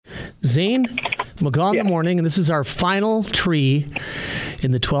Zane McGaw in the morning, and this is our final tree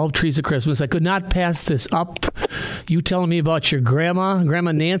in the 12 Trees of Christmas. I could not pass this up. You telling me about your Grandma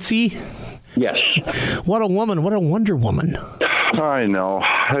Nancy? Yes. What a woman. What a Wonder Woman. I know.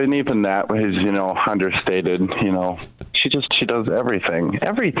 And even that is, understated, She does everything.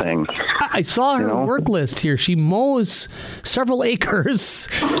 Everything. I saw her work list here. She mows several acres.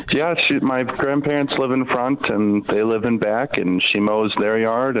 Yeah, my grandparents live in front and they live in back, and she mows their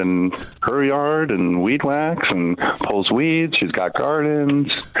yard and her yard and weed whacks and pulls weeds. She's got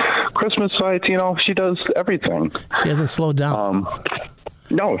gardens, Christmas lights, she does everything. She hasn't slowed down.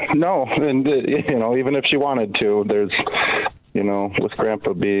 No. And, even if she wanted to, there's, with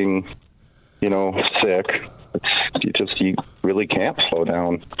Grandpa being, sick, you really can't slow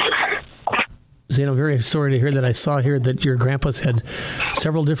down. Zane, I'm very sorry to hear that. I saw here that your grandpa's had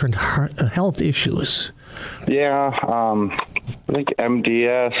several different health issues. Yeah, I think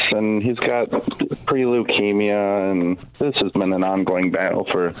MDS, and he's got pre-leukemia, and this has been an ongoing battle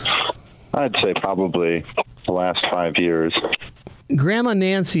for, I'd say, probably the last 5 years. Grandma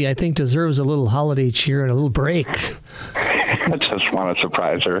Nancy, I think, deserves a little holiday cheer and a little break. I just want to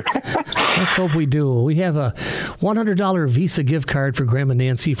surprise her. Let's hope we do. We have a $100 Visa gift card for Grandma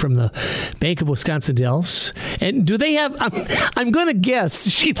Nancy from the Bank of Wisconsin Dells. And do they have, I'm going to guess,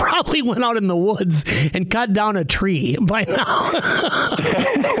 she probably went out in the woods and cut down a tree by now.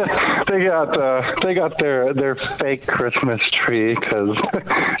 They got their fake Christmas tree because,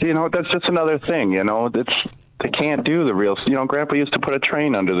 that's just another thing, They can't do the real. Grandpa used to put a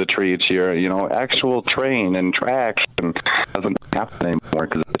train under the tree each year. Actual train and tracks, and it doesn't happen anymore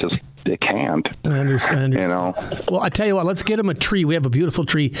because it can't. I understand. Well, I tell you what. Let's get him a tree. We have a beautiful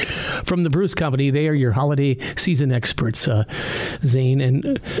tree from the Bruce Company. They are your holiday season experts, Zane,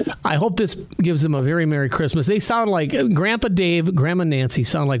 and I hope this gives them a very Merry Christmas. They sound like Grandpa Dave, Grandma Nancy.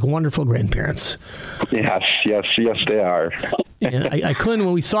 Sound like wonderful grandparents. Yes, they are. And I couldn't,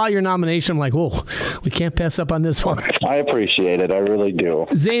 when we saw your nomination, I'm like, whoa, we can't pass up on this one. I appreciate it. I really do.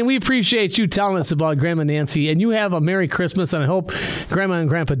 Zane, we appreciate you telling us about Grandma Nancy, and you have a Merry Christmas, and I hope Grandma and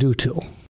Grandpa do too.